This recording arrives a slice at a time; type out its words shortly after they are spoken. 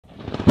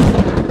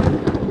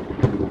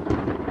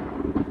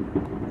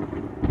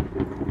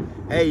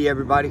Hey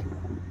everybody,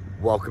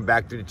 welcome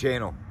back to the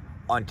channel.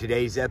 On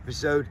today's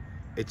episode,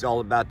 it's all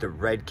about the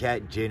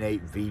Redcat Gen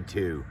 8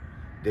 V2.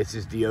 This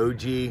is the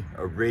OG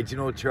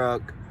original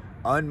truck,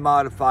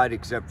 unmodified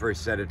except for a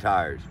set of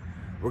tires.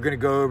 We're gonna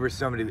go over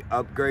some of the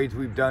upgrades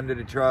we've done to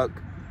the truck,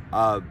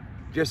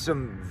 just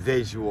some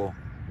visual,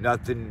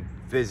 nothing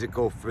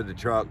physical for the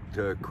truck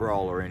to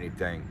crawl or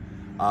anything.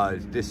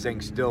 This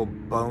thing's still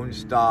bone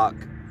stock,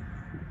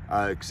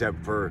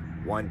 except for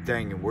one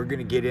thing, and we're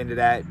gonna get into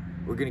that.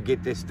 We're gonna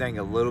get this thing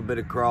a little bit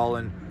of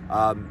crawling,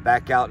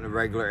 back out in the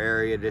regular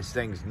area. This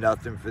thing's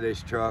nothing for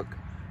this truck,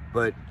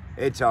 but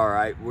it's all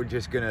right. We're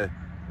just gonna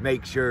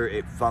make sure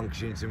it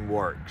functions and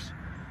works.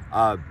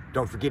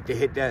 Don't forget to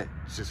hit that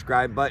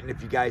subscribe button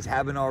if you guys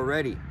haven't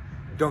already.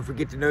 Don't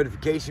forget the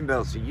notification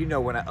bell so you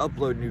know when I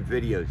upload new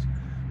videos.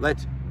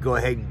 Let's go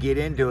ahead and get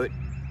into it.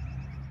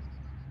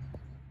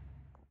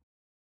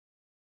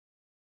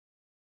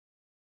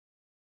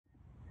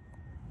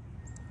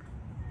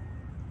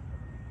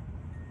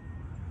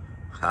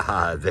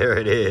 Haha, there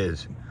it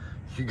is.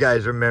 You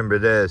guys remember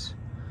this?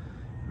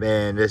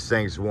 Man, this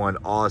thing's one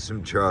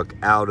awesome truck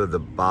out of the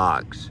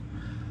box.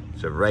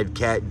 It's a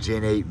Redcat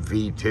Gen 8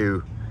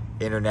 V2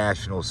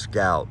 International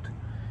Scout.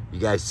 You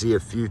guys see a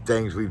few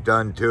things we've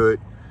done to it.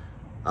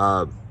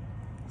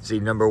 See,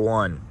 number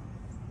one,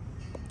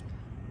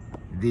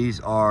 these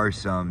are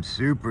some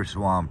super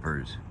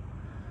swampers.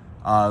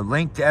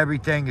 Link to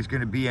everything is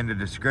going to be in the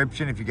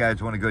description if you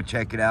guys want to go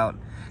check it out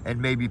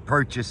and maybe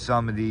purchase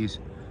some of these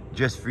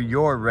just for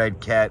your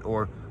Redcat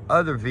or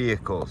other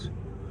vehicles.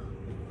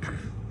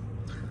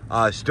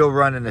 Still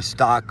running the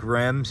stock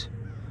rims.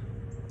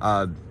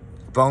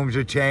 Foams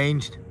are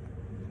changed,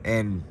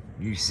 and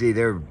you see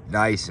they're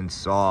nice and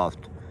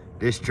soft.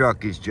 This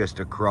truck is just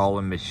a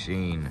crawling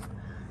machine.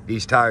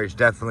 These tires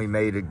definitely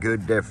made a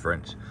good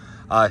difference.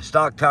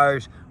 Stock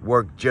tires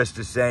work just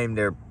the same.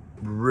 They're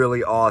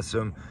really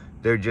awesome.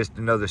 They're just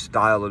another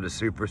style of the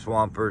super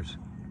swampers.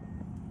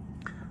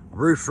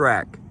 Roof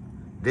rack.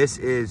 This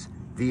is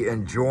the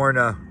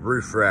Enjorna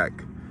roof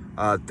rack.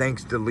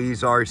 Thanks to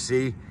Lee's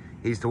RC.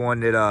 He's the one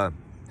that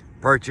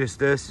purchased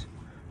this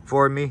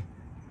for me,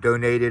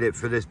 donated it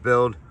for this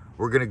build.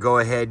 We're gonna go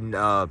ahead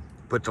and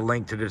put the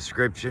link to the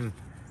description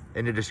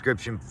in the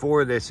description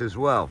for this as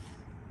well.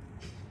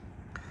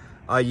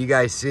 You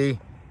guys see,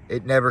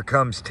 it never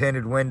comes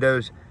tinted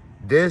windows.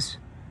 This,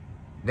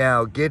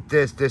 now get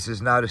this, this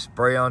is not a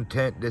spray-on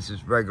tint. This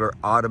is regular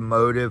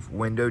automotive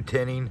window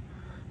tinting.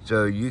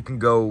 So you can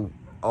go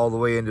all the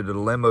way into the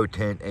limo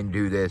tint and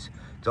do this.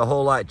 It's a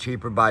whole lot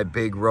cheaper by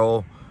big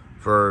roll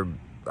for,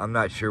 I'm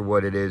not sure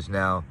what it is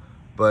now,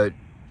 but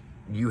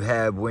you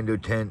have window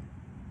tint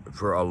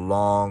for a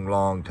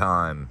long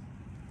time.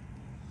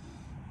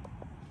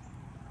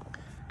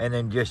 And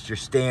then just your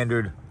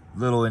standard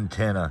little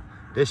antenna.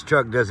 This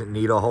truck doesn't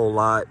need a whole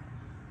lot.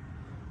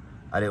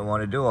 I didn't want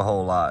to do a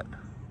whole lot.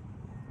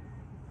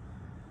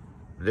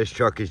 This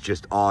truck is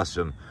just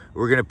awesome.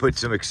 We're gonna put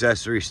some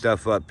accessory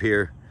stuff up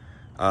here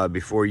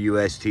before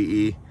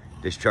USTE.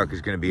 This truck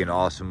is going to be an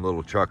awesome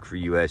little truck for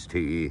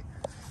USTE.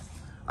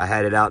 I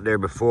had it out there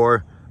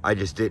before. I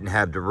just didn't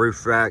have the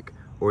roof rack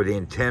or the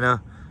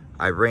antenna.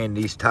 I ran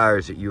these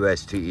tires at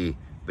USTE,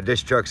 but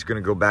this truck's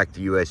going to go back to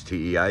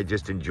USTE. I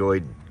just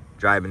enjoyed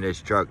driving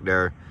this truck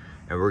there,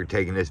 and we're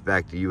taking this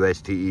back to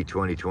USTE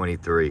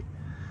 2023.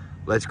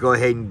 Let's go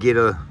ahead and get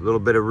a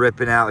little bit of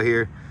ripping out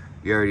here.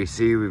 You already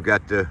see we've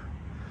got the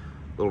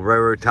little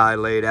railroad tie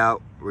laid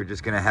out. We're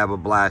just going to have a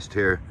blast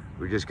here.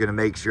 We're just gonna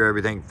make sure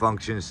everything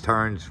functions,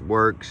 turns,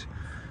 works,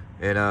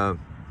 and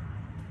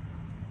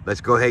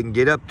let's go ahead and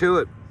get up to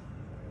it.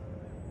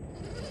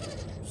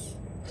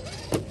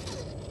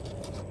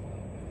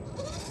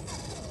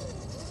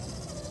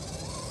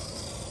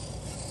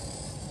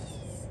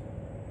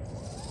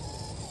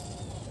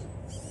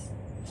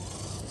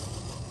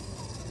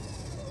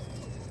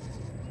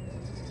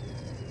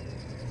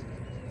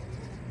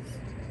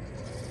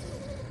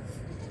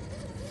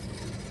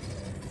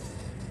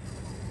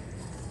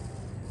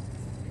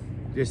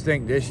 Just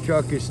think, this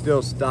truck is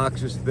still stock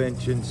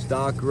suspension,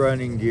 stock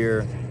running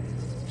gear,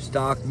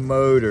 stock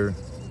motor.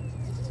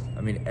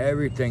 I mean,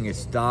 everything is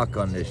stock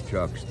on this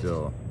truck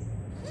still.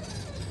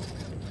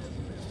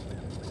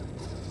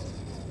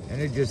 And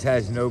it just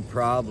has no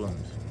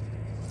problems.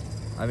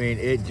 I mean,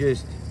 it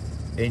just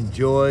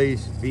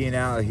enjoys being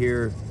out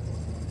here,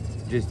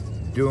 just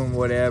doing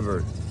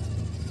whatever.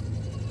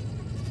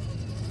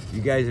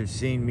 You guys have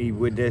seen me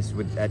with this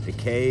at the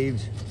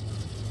caves.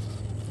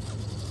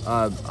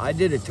 I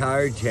did a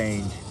tire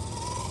change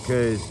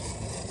because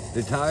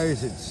the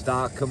tires that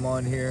stock come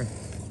on here,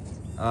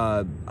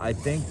 I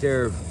think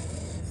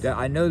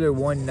I know they're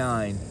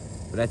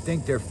 1.9, but I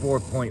think they're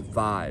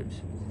 4.5s,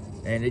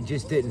 and it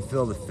just didn't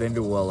fill the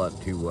fender well up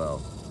too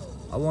well.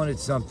 I wanted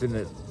something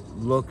that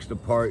looks the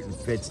part and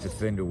fits the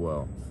fender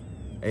well,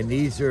 and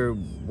these are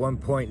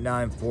 1.9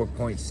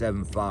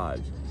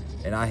 4.75s,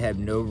 and I have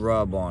no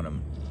rub on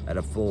them at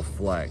a full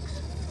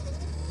flex.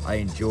 I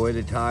enjoy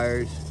the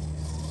tires.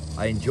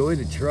 I enjoy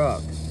the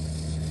truck.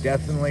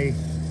 Definitely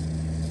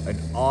an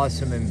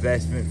awesome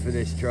investment for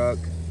this truck.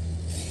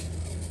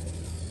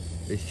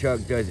 This truck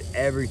does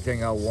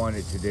everything I want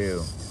it to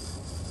do.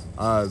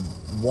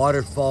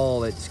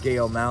 Waterfall at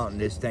Scale Mountain,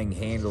 this thing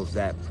handles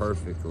that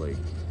perfectly.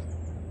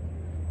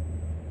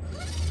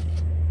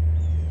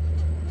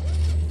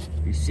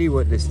 You see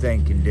what this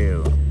thing can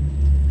do.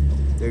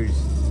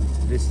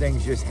 This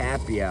thing's just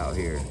happy out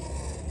here.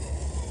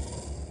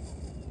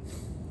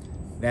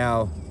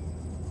 Now,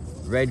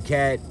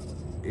 Redcat,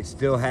 it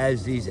still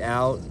has these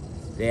out.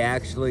 They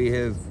actually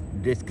have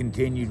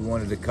discontinued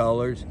one of the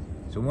colors.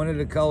 So one of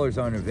the colors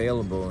aren't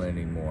available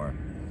anymore.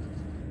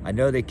 I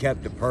know they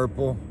kept the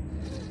purple,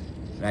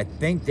 and I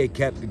think they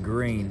kept the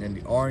green, and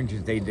the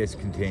oranges they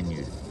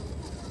discontinued.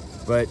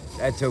 But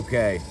that's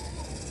okay.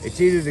 It's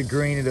either the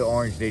green or the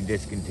orange they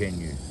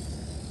discontinued.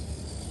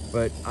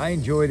 But I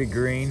enjoy the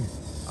green.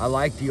 I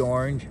like the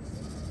orange.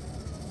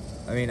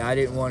 I mean, I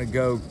didn't want to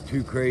go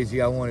too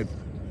crazy. I wanted,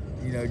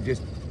 you know,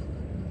 just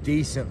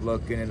decent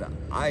looking, and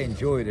I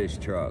enjoy this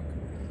truck.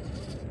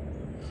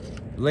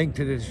 Link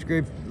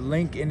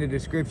in the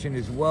description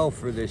as well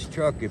for this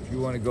truck if you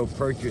want to go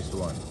purchase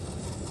one.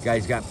 You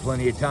guys got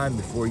plenty of time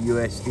before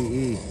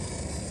USDE.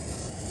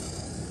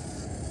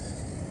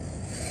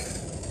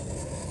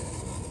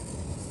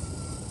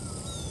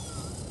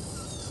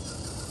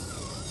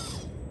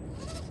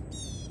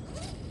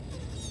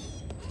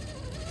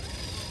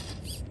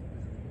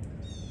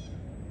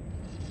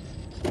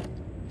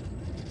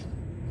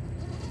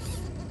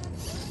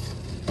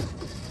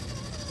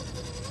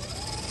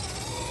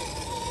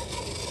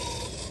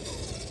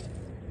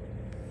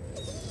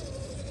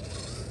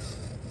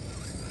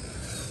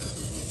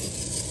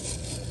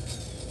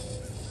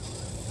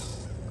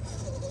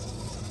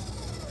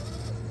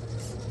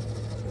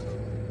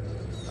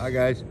 Alright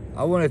guys,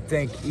 I want to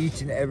thank each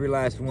and every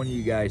last one of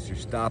you guys for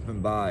stopping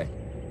by,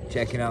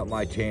 checking out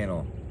my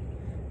channel.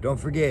 Don't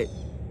forget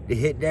to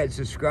hit that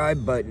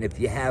subscribe button if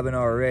you haven't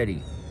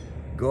already.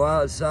 Go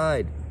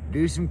outside,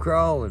 do some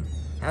crawling,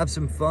 have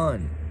some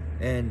fun,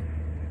 and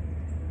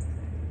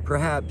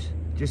perhaps,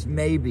 just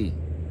maybe,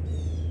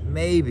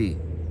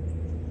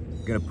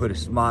 gonna put a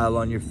smile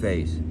on your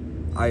face.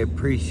 I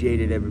appreciate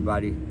it,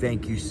 everybody.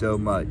 Thank you so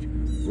much.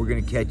 We're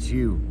gonna catch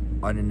you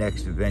on the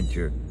next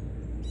adventure.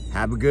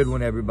 Have a good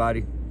one,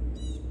 everybody.